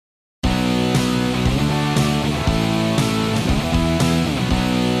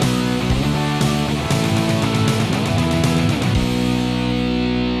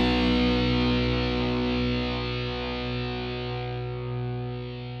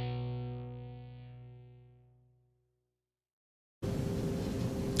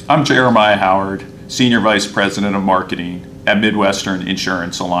I'm Jeremiah Howard, Senior Vice President of Marketing at Midwestern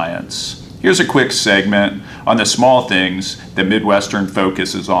Insurance Alliance. Here's a quick segment on the small things that Midwestern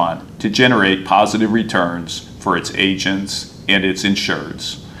focuses on to generate positive returns for its agents and its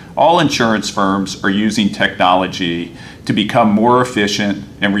insureds. All insurance firms are using technology to become more efficient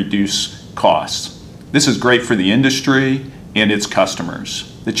and reduce costs. This is great for the industry and its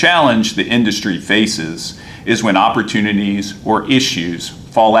customers. The challenge the industry faces is when opportunities or issues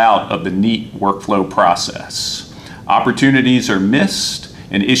fall out of the neat workflow process. Opportunities are missed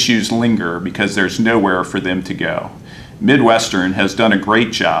and issues linger because there's nowhere for them to go. Midwestern has done a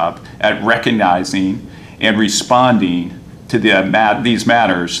great job at recognizing and responding to these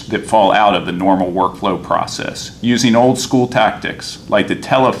matters that fall out of the normal workflow process, using old school tactics like the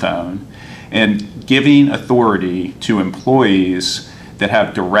telephone and giving authority to employees that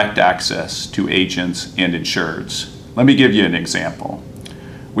have direct access to agents and insureds. Let me give you an example.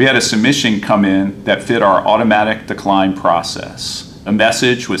 We had a submission come in that fit our automatic decline process. A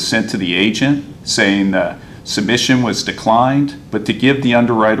message was sent to the agent saying the submission was declined, but to give the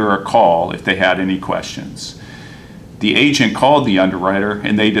underwriter a call if they had any questions. The agent called the underwriter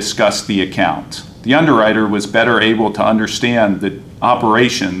and they discussed the account. The underwriter was better able to understand the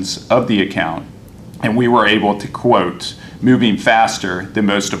operations of the account, and we were able to quote, moving faster than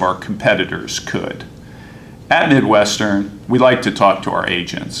most of our competitors could. At Midwestern, we like to talk to our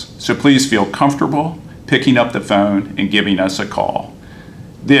agents, so please feel comfortable picking up the phone and giving us a call.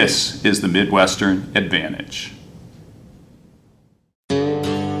 This is the Midwestern Advantage.